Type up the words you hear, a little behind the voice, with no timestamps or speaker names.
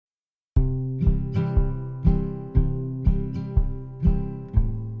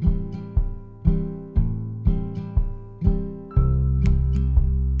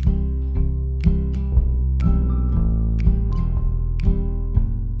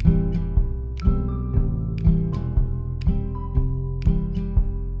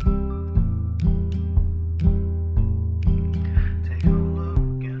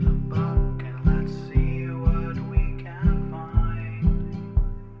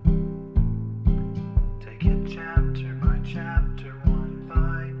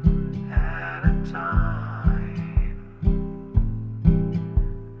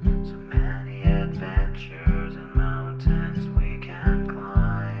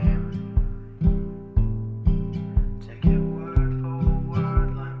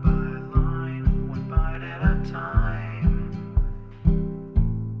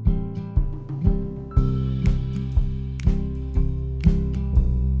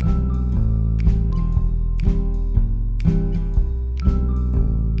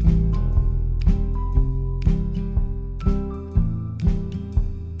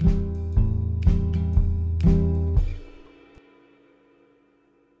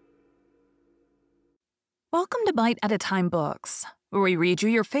Welcome to Bite at a Time Books, where we read you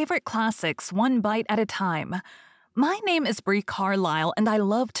your favorite classics one bite at a time. My name is Bree Carlile, and I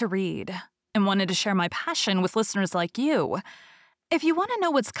love to read, and wanted to share my passion with listeners like you. If you want to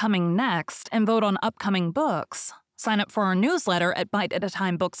know what's coming next and vote on upcoming books, sign up for our newsletter at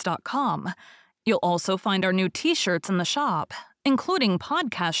biteatatimebooks.com. You'll also find our new t-shirts in the shop, including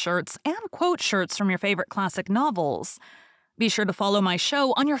podcast shirts and quote shirts from your favorite classic novels. Be sure to follow my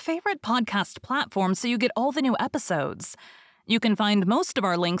show on your favorite podcast platform so you get all the new episodes. You can find most of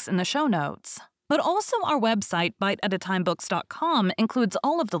our links in the show notes, but also our website, biteatatimebooks.com, includes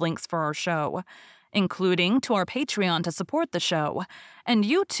all of the links for our show, including to our Patreon to support the show, and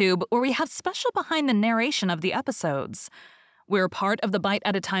YouTube, where we have special behind the narration of the episodes. We're part of the Bite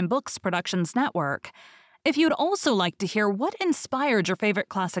at a Time Books Productions Network. If you'd also like to hear what inspired your favorite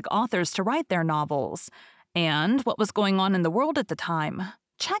classic authors to write their novels, and what was going on in the world at the time,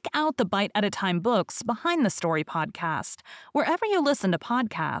 check out the Bite at a Time Books Behind the Story podcast, wherever you listen to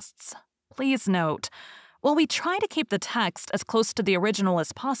podcasts. Please note, while we try to keep the text as close to the original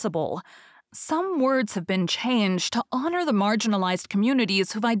as possible, some words have been changed to honor the marginalized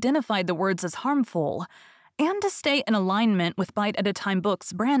communities who've identified the words as harmful, and to stay in alignment with Bite at a Time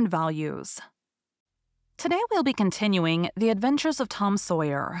Books' brand values. Today we'll be continuing The Adventures of Tom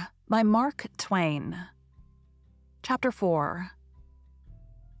Sawyer by Mark Twain. Chapter 4.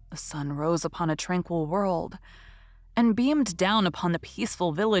 The sun rose upon a tranquil world, and beamed down upon the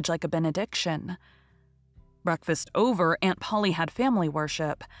peaceful village like a benediction. Breakfast over, Aunt Polly had family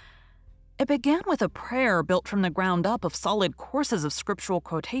worship. It began with a prayer built from the ground up of solid courses of scriptural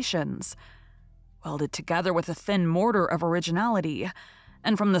quotations, welded together with a thin mortar of originality,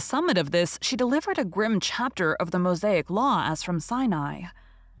 and from the summit of this she delivered a grim chapter of the Mosaic Law as from Sinai.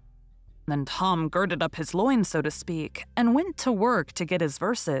 Then Tom girded up his loins, so to speak, and went to work to get his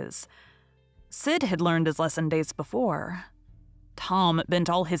verses. Sid had learned his lesson days before. Tom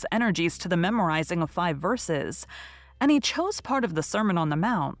bent all his energies to the memorizing of 5 verses, and he chose part of the Sermon on the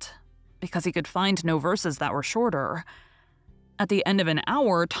Mount, because he could find no verses that were shorter. At the end of an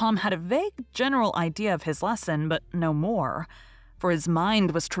hour, Tom had a vague general idea of his lesson, but no more, for his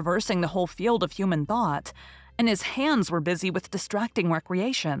mind was traversing the whole field of human thought, and his hands were busy with distracting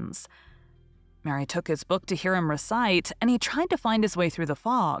recreations. Mary took his book to hear him recite, and he tried to find his way through the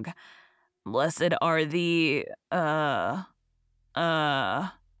fog. Blessed are the,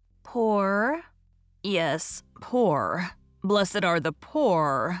 poor? Yes, poor. Blessed are the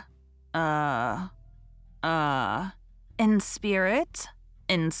poor, in spirit?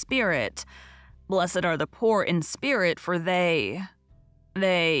 In spirit. Blessed are the poor in spirit, for theirs?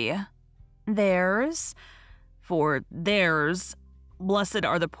 For theirs. Blessed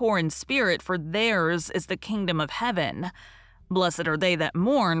are the poor in spirit, for theirs is the kingdom of heaven. Blessed are they that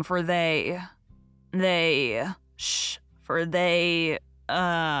mourn, for they, oh,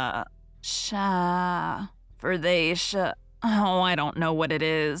 I don't know what it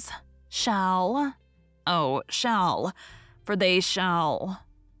is. Shall? Oh, shall. For they shall,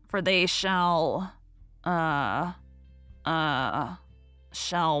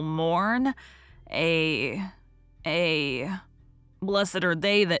 shall mourn? Blessed are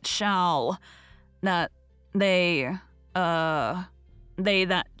they that shall, they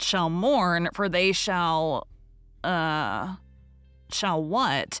that shall mourn, for they shall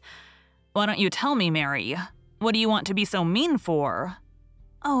what? Why don't you tell me, Mary? What do you want to be so mean for?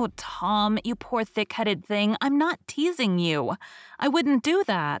 Oh, Tom, you poor thick-headed thing, I'm not teasing you. I wouldn't do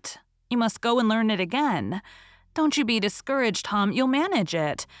that. You must go and learn it again. Don't you be discouraged, Tom, you'll manage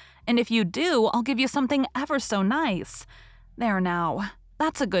it. And if you do, I'll give you something ever so nice. There now,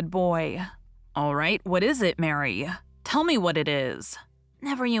 that's a good boy. All right, what is it, Mary? Tell me what it is.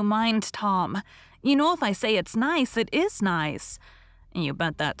 Never you mind, Tom. You know if I say it's nice, it is nice. You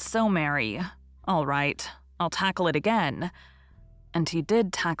bet that's so, Mary. All right, I'll tackle it again. And he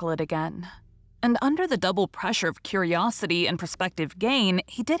did tackle it again. And under the double pressure of curiosity and prospective gain,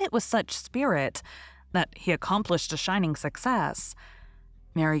 he did it with such spirit that he accomplished a shining success.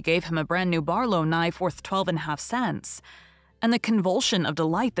 Mary gave him a brand new Barlow knife worth 12.5 cents, and the convulsion of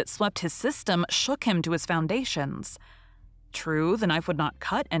delight that swept his system shook him to his foundations. True, the knife would not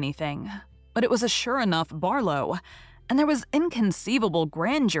cut anything, but it was a sure enough Barlow, and there was inconceivable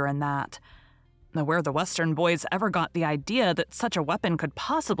grandeur in that. Though where the Western boys ever got the idea that such a weapon could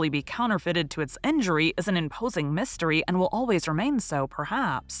possibly be counterfeited to its injury is an imposing mystery and will always remain so,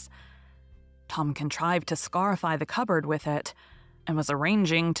 perhaps. Tom contrived to scarify the cupboard with it, and was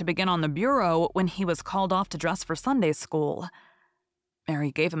arranging to begin on the bureau when he was called off to dress for Sunday school.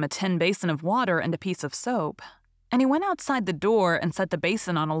 Mary gave him a tin basin of water and a piece of soap, and he went outside the door and set the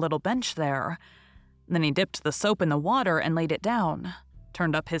basin on a little bench there. Then he dipped the soap in the water and laid it down,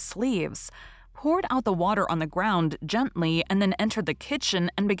 turned up his sleeves, poured out the water on the ground gently, and then entered the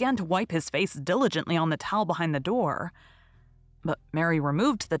kitchen and began to wipe his face diligently on the towel behind the door. But Mary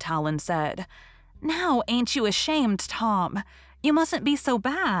removed the towel and said, "Now, ain't you ashamed, Tom? You mustn't be so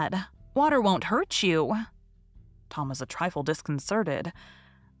bad. Water won't hurt you." Tom was a trifle disconcerted.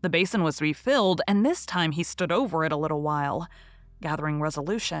 The basin was refilled, and this time he stood over it a little while, gathering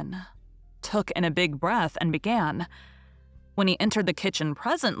resolution, took in a big breath, and began. When he entered the kitchen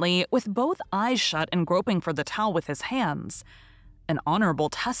presently, with both eyes shut and groping for the towel with his hands, an honorable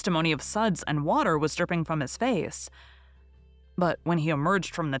testimony of suds and water was dripping from his face. But when he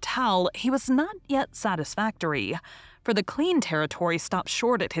emerged from the towel, he was not yet satisfactory, for the clean territory stopped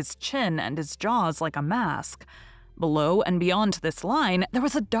short at his chin and his jaws like a mask. Below and beyond this line, there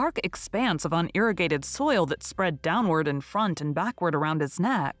was a dark expanse of unirrigated soil that spread downward in front and backward around his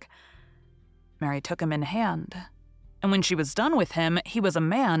neck. Mary took him in hand, and when she was done with him, he was a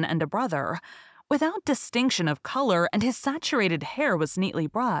man and a brother, without distinction of color, and his saturated hair was neatly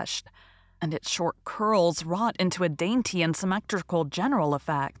brushed, and its short curls wrought into a dainty and symmetrical general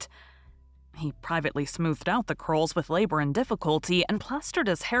effect. He privately smoothed out the curls with labor and difficulty and plastered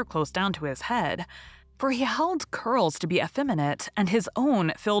his hair close down to his head, for he held curls to be effeminate, and his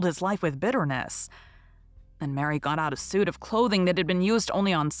own filled his life with bitterness. Then Mary got out a suit of clothing that had been used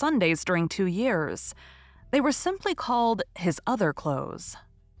only on Sundays during 2 years. They were simply called his other clothes,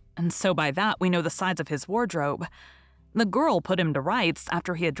 and so by that we know the size of his wardrobe. The girl put him to rights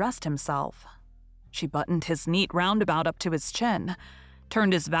after he had dressed himself. She buttoned his neat roundabout up to his chin,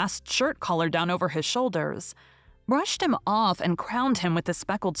 turned his vast shirt collar down over his shoulders, brushed him off, and crowned him with the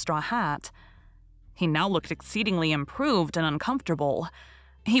speckled straw hat. He now looked exceedingly improved and uncomfortable.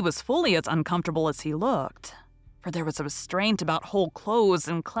 He was fully as uncomfortable as he looked, for there was a restraint about whole clothes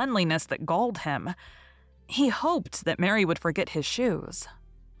and cleanliness that galled him. He hoped that Mary would forget his shoes,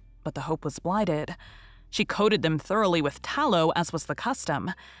 but the hope was blighted. She coated them thoroughly with tallow, as was the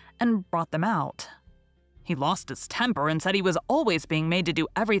custom, and brought them out. He lost his temper and said he was always being made to do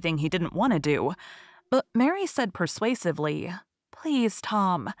everything he didn't want to do, but Mary said persuasively, "Please,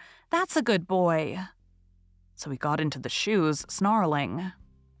 Tom, that's a good boy." So he got into the shoes, snarling.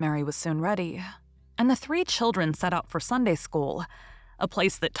 Mary was soon ready, and the 3 children set out for Sunday school, a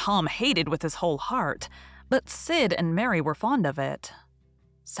place that Tom hated with his whole heart, but Sid and Mary were fond of it.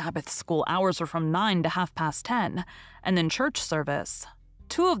 Sabbath school hours were from 9 to 10:30, and then church service.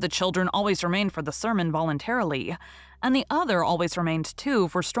 2 of the children always remained for the sermon voluntarily, and the other always remained too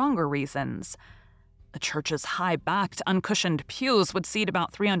for stronger reasons. The church's high-backed, uncushioned pews would seat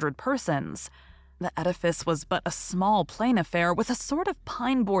about 300 persons. The edifice was but a small, plain affair with a sort of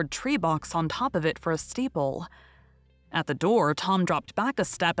pine-board tree box on top of it for a steeple. At the door, Tom dropped back a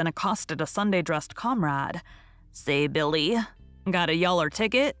step and accosted a Sunday-dressed comrade. "Say, Billy, got a yaller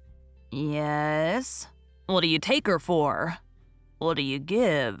ticket?" "Yes." "What do you take her for?" "What do you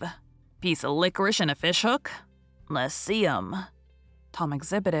give?" "Piece of licorice and a fishhook?" "Let's see 'em." Tom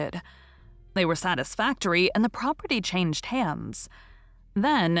exhibited. They were satisfactory, and the property changed hands.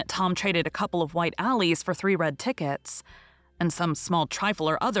 Then Tom traded a couple of white alleys for 3 red tickets, and some small trifle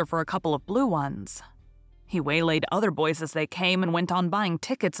or other for a couple of blue ones. He waylaid other boys as they came and went on buying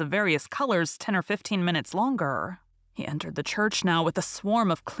tickets of various colors 10 or 15 minutes longer. He entered the church now with a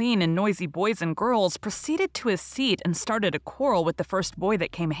swarm of clean and noisy boys and girls, proceeded to his seat, and started a quarrel with the first boy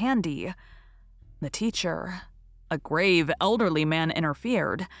that came handy. The teacher, a grave, elderly man,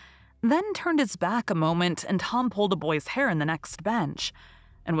 interfered, then turned his back a moment, and Tom pulled a boy's hair in the next bench,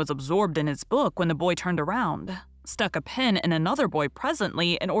 and was absorbed in his book when the boy turned around, stuck a pin in another boy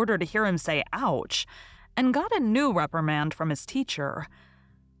presently in order to hear him say "ouch," and got a new reprimand from his teacher.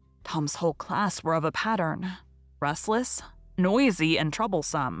 Tom's whole class were of a pattern: restless, noisy, and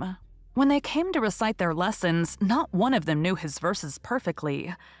troublesome. When they came to recite their lessons, not one of them knew his verses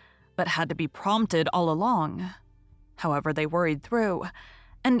perfectly, but had to be prompted all along. However, they worried through,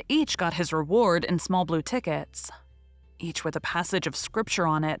 and each got his reward in small blue tickets, each with a passage of scripture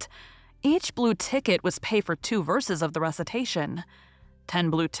on it. Each blue ticket was paid for 2 verses of the recitation. 10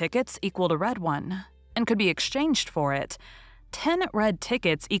 blue tickets equaled a red one, and could be exchanged for it. 10 red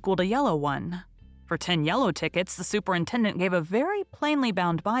tickets equaled a yellow one. For 10 yellow tickets, the superintendent gave a very plainly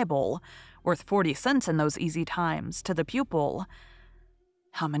bound Bible, worth 40 cents in those easy times, to the pupil.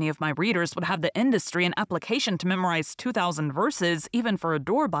 How many of my readers would have the industry and application to memorize 2,000 verses, even for a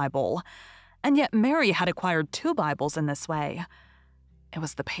door Bible? And yet Mary had acquired 2 Bibles in this way. It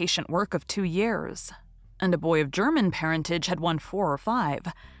was the patient work of 2 years, and a boy of German parentage had won 4 or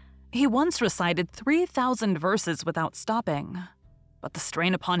 5. He once recited 3,000 verses without stopping. But the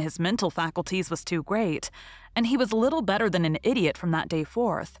strain upon his mental faculties was too great, and he was little better than an idiot from that day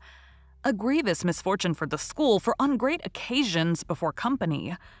forth. A grievous misfortune for the school, for on great occasions before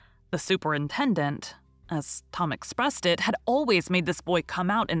company, the superintendent, as Tom expressed it, had always made this boy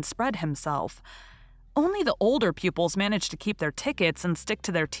come out and spread himself. Only the older pupils managed to keep their tickets and stick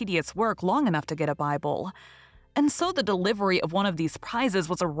to their tedious work long enough to get a Bible. And so the delivery of one of these prizes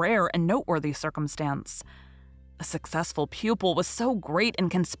was a rare and noteworthy circumstance. A successful pupil was so great and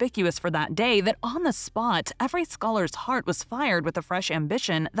conspicuous for that day that on the spot, every scholar's heart was fired with a fresh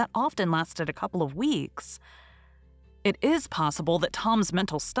ambition that often lasted a couple of weeks. It is possible that Tom's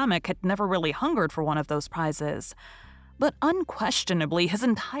mental stomach had never really hungered for one of those prizes, but unquestionably his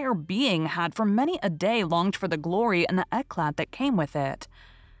entire being had for many a day longed for the glory and the eclat that came with it.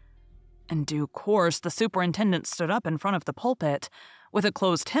 In due course, the superintendent stood up in front of the pulpit, with a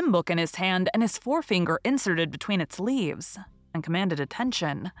closed hymn book in his hand and his forefinger inserted between its leaves, and commanded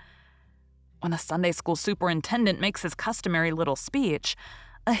attention. When a Sunday school superintendent makes his customary little speech,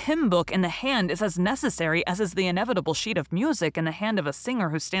 a hymn book in the hand is as necessary as is the inevitable sheet of music in the hand of a singer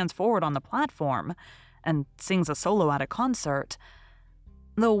who stands forward on the platform and sings a solo at a concert.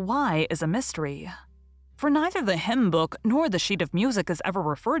 Though why is a mystery, for neither the hymn book nor the sheet of music is ever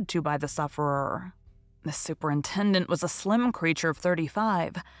referred to by the sufferer. The superintendent was a slim creature of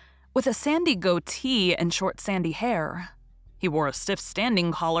 35, with a sandy goatee and short sandy hair. He wore a stiff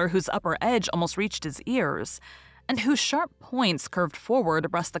standing collar whose upper edge almost reached his ears, and whose sharp points curved forward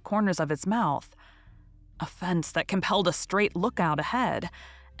abreast the corners of his mouth. A fence that compelled a straight lookout ahead,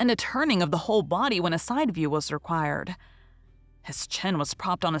 and a turning of the whole body when a side view was required. His chin was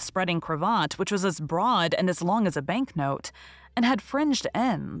propped on a spreading cravat which was as broad and as long as a banknote, and had fringed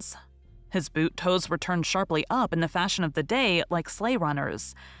ends. His boot toes were turned sharply up in the fashion of the day, like sleigh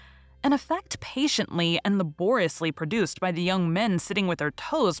runners, an effect patiently and laboriously produced by the young men sitting with their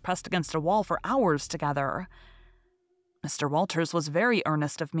toes pressed against a wall for hours together. Mr. Walters was very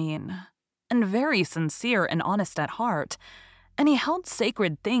earnest of mien, and very sincere and honest at heart, and he held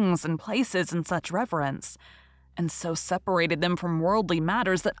sacred things and places in such reverence, and so separated them from worldly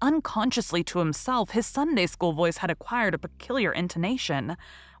matters that unconsciously to himself his Sunday school voice had acquired a peculiar intonation,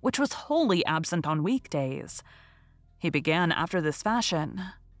 which was wholly absent on weekdays. He began after this fashion.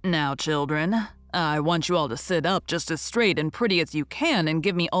 "Now, children, I want you all to sit up just as straight and pretty as you can and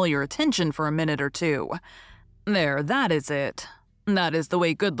give me all your attention for a minute or two. There, that is it. That is the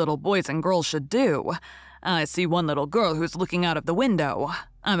way good little boys and girls should do. I see one little girl who's looking out of the window.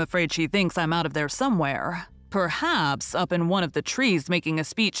 I'm afraid she thinks I'm out of there somewhere. Perhaps up in one of the trees making a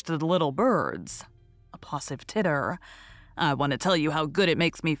speech to the little birds." Applausive titter. "I want to tell you how good it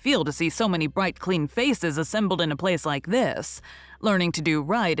makes me feel to see so many bright, clean faces assembled in a place like this, learning to do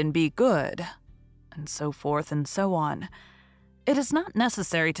right and be good," and so forth and so on. It is not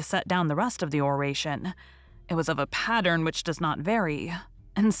necessary to set down the rest of the oration. It was of a pattern which does not vary,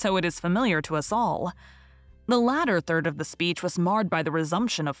 and so it is familiar to us all. The latter third of the speech was marred by the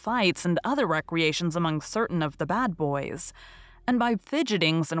resumption of fights and other recreations among certain of the bad boys, and by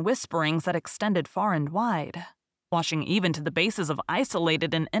fidgetings and whisperings that extended far and wide, washing even to the bases of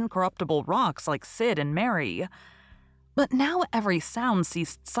isolated and incorruptible rocks like Sid and Mary. But now every sound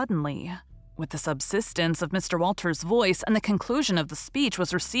ceased suddenly, with the subsistence of Mr. Walters' voice, and the conclusion of the speech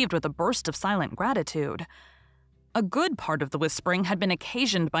was received with a burst of silent gratitude. A good part of the whispering had been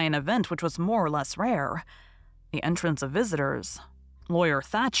occasioned by an event which was more or less rare: the entrance of visitors. Lawyer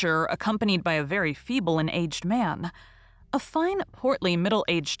Thatcher, accompanied by a very feeble and aged man, a fine, portly,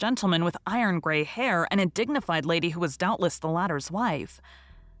 middle-aged gentleman with iron-gray hair, and a dignified lady who was doubtless the latter's wife.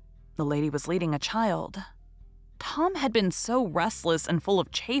 The lady was leading a child. Tom had been so restless and full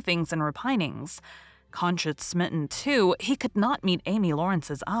of chafings and repinings. Conscience-smitten, too, he could not meet Amy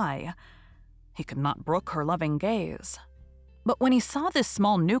Lawrence's eye. He could not brook her loving gaze. But when he saw this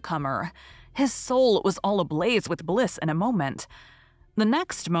small newcomer, his soul was all ablaze with bliss in a moment. The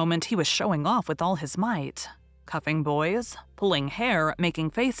next moment he was showing off with all his might, cuffing boys, pulling hair, making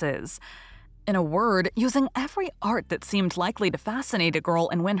faces. In a word, using every art that seemed likely to fascinate a girl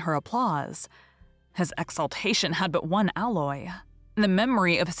and win her applause. His exaltation had but one alloy: the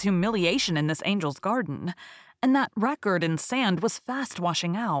memory of his humiliation in this angel's garden, and that record in sand was fast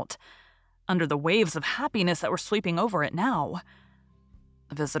washing out, under the waves of happiness that were sweeping over it now.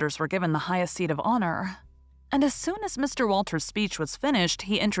 The visitors were given the highest seat of honor, and as soon as Mr. Walters' speech was finished,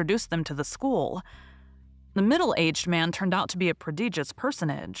 he introduced them to the school. The middle-aged man turned out to be a prodigious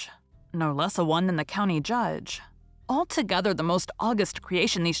personage, no less a one than the county judge, altogether the most august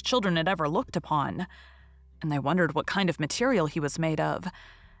creation these children had ever looked upon, and they wondered what kind of material he was made of,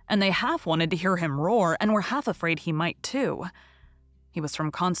 and they half wanted to hear him roar and were half afraid he might too. He was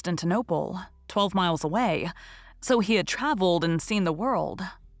from Constantinople, 12 miles away, so he had traveled and seen the world.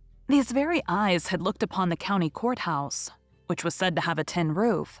 These very eyes had looked upon the county courthouse, which was said to have a tin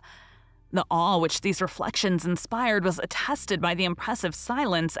roof. The awe which these reflections inspired was attested by the impressive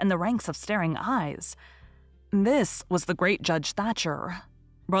silence and the ranks of staring eyes. This was the great Judge Thatcher,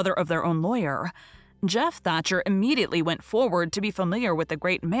 brother of their own lawyer. Jeff Thatcher immediately went forward to be familiar with the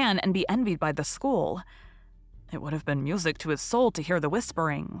great man and be envied by the school. It would have been music to his soul to hear the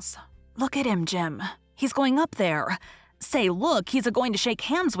whisperings. "Look at him, Jim. He's going up there. Say, look, he's a-going to shake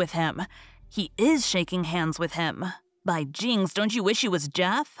hands with him. He is shaking hands with him. By jings, don't you wish you was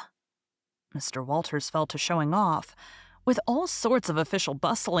Jeff?" Mr. Walters fell to showing off, with all sorts of official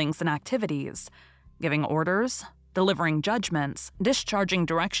bustlings and activities, giving orders, delivering judgments, discharging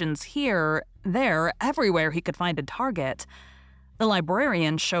directions here, there, everywhere he could find a target. The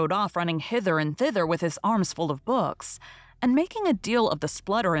librarian showed off running hither and thither with his arms full of books, and making a deal of the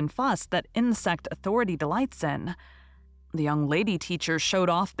splutter and fuss that insect authority delights in. The young lady teachers showed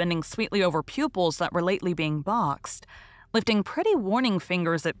off bending sweetly over pupils that were lately being boxed, lifting pretty warning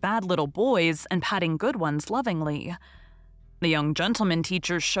fingers at bad little boys and patting good ones lovingly. The young gentlemen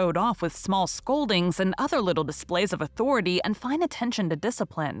teachers showed off with small scoldings and other little displays of authority and fine attention to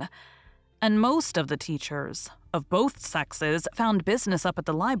discipline. And most of the teachers, of both sexes, found business up at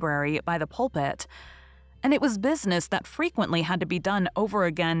the library by the pulpit. And it was business that frequently had to be done over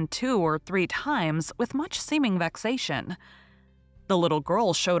again 2 or 3 times with much seeming vexation. The little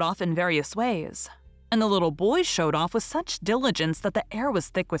girls showed off in various ways, and the little boys showed off with such diligence that the air was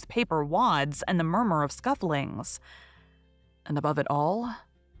thick with paper wads and the murmur of scufflings. And above it all,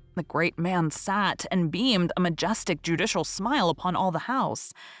 the great man sat and beamed a majestic judicial smile upon all the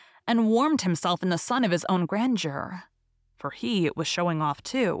house, and warmed himself in the sun of his own grandeur, for he was showing off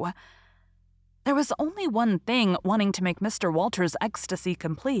too. There was only one thing wanting to make Mr. Walters' ecstasy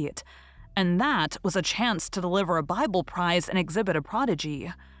complete, and that was a chance to deliver a Bible prize and exhibit a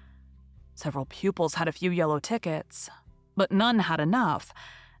prodigy. Several pupils had a few yellow tickets, but none had enough.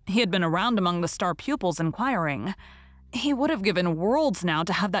 He had been around among the star pupils inquiring. He would have given worlds now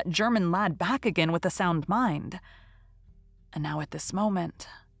to have that German lad back again with a sound mind. And now at this moment,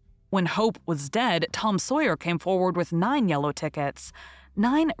 when hope was dead, Tom Sawyer came forward with 9 yellow tickets,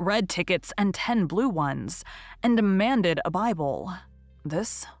 9 red tickets and 10 blue ones, and demanded a Bible.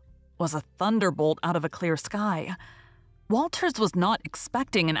 This was a thunderbolt out of a clear sky. Walters was not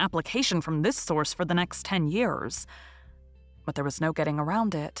expecting an application from this source for the next 10 years. But there was no getting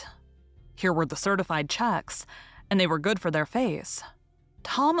around it. Here were the certified checks, and they were good for their face.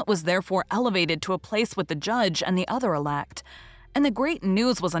 Tom was therefore elevated to a place with the judge and the other elect, and the great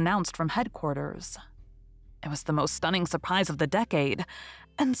news was announced from headquarters. It was the most stunning surprise of the decade,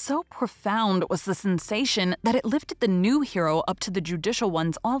 and so profound was the sensation that it lifted the new hero up to the judicial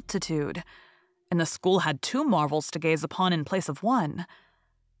one's altitude, and the school had 2 marvels to gaze upon in place of 1.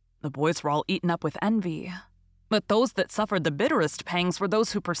 The boys were all eaten up with envy, but those that suffered the bitterest pangs were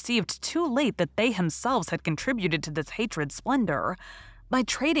those who perceived too late that they themselves had contributed to this hatred splendor by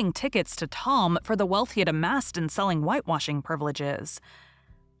trading tickets to Tom for the wealth he had amassed in selling whitewashing privileges.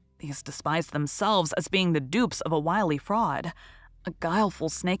 These despised themselves as being the dupes of a wily fraud, a guileful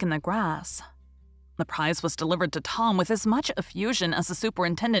snake in the grass. The prize was delivered to Tom with as much effusion as the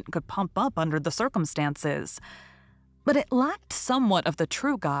superintendent could pump up under the circumstances. But it lacked somewhat of the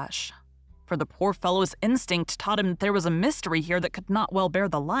true gush, for the poor fellow's instinct taught him that there was a mystery here that could not well bear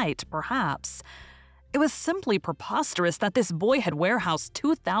the light, perhaps. It was simply preposterous that this boy had warehoused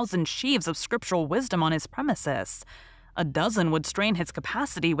 2,000 sheaves of scriptural wisdom on his premises. A dozen would strain his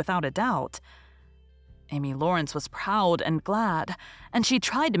capacity without a doubt. Amy Lawrence was proud and glad, and she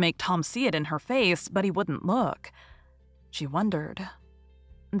tried to make Tom see it in her face, but he wouldn't look. She wondered.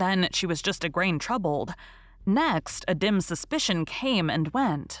 Then she was just a grain troubled. Next, a dim suspicion came and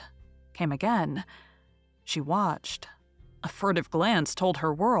went. Came again. She watched. A furtive glance told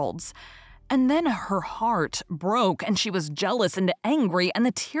her worlds. And then her heart broke, and she was jealous and angry, and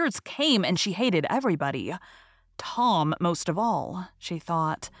the tears came, and she hated everybody. Tom most of all, she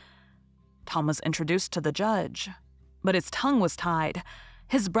thought. Tom was introduced to the judge, but his tongue was tied.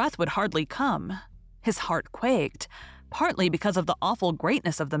 His breath would hardly come. His heart quaked, partly because of the awful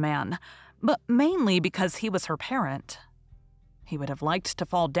greatness of the man, but mainly because he was her parent. He would have liked to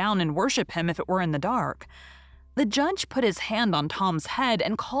fall down and worship him if it were in the dark. The judge put his hand on Tom's head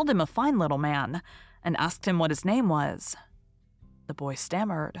and called him a fine little man, and asked him what his name was. The boy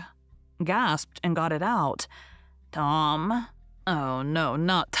stammered, gasped, and got it out. "Tom? Oh, no,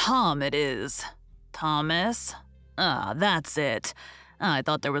 not Tom it is. Thomas? Ah, that's it. I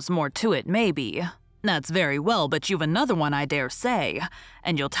thought there was more to it, maybe. That's very well, but you've another one, I dare say,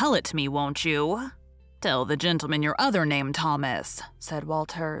 and you'll tell it to me, won't you? Tell the gentleman your other name, Thomas, said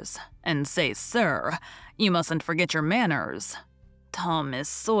Walters, and say, sir. You mustn't forget your manners. Thomas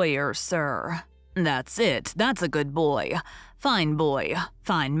Sawyer, sir. That's it, that's a good boy. Fine boy,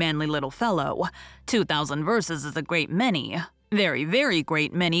 fine manly little fellow. 2,000 verses is a great many. Very, very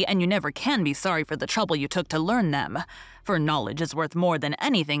great many, and you never can be sorry for the trouble you took to learn them. For knowledge is worth more than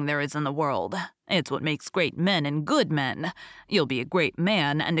anything there is in the world. It's what makes great men and good men. You'll be a great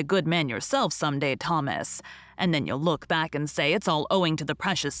man and a good man yourself someday, Thomas. And then you'll look back and say it's all owing to the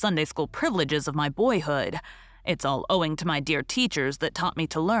precious Sunday school privileges of my boyhood. It's all owing to my dear teachers that taught me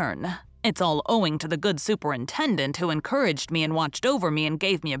to learn. It's all owing to the good superintendent who encouraged me and watched over me and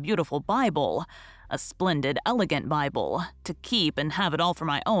gave me a beautiful Bible. A splendid, elegant Bible, to keep and have it all for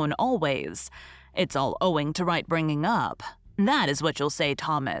my own always. It's all owing to right bringing up. That is what you'll say,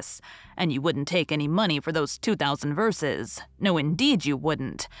 Thomas. And you wouldn't take any money for those 2,000 verses. No, indeed you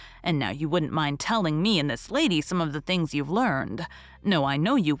wouldn't. And now you wouldn't mind telling me and this lady some of the things you've learned. No, I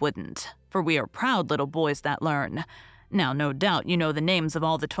know you wouldn't, for we are proud little boys that learn. Now, no doubt you know the names of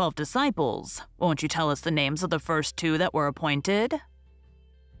all the 12 disciples. Won't you tell us the names of the first 2 that were appointed?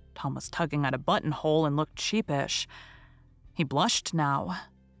 Tom was tugging at a buttonhole and looked sheepish. He blushed now,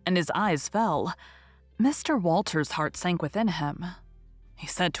 and his eyes fell. Mr. Walters' heart sank within him. He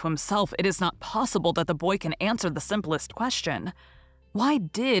said to himself, it is not possible that the boy can answer the simplest question. Why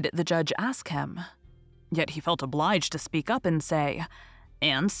did the judge ask him? Yet he felt obliged to speak up and say,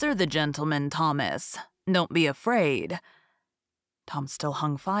 answer the gentleman, Thomas. Don't be afraid. Tom still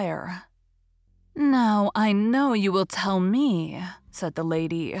hung fire. Now I know you will tell me, said the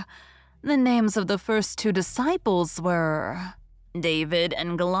lady. The names of the first 2 disciples were David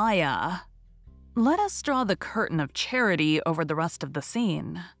and Goliath. Let us draw the curtain of charity over the rest of the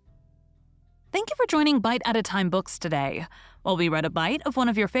scene. Thank you for joining Bite at a Time Books today, while we read a bite of one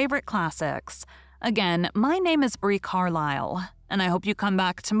of your favorite classics. Again, my name is Bree Carlile, and I hope you come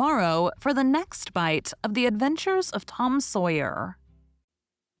back tomorrow for the next bite of the Adventures of Tom Sawyer.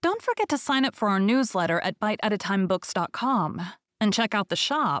 Don't forget to sign up for our newsletter at biteatatimebooks.com and check out the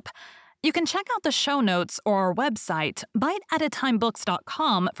shop. You can check out the show notes or our website,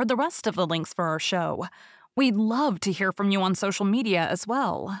 biteatatimebooks.com, for the rest of the links for our show. We'd love to hear from you on social media as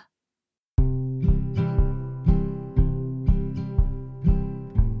well.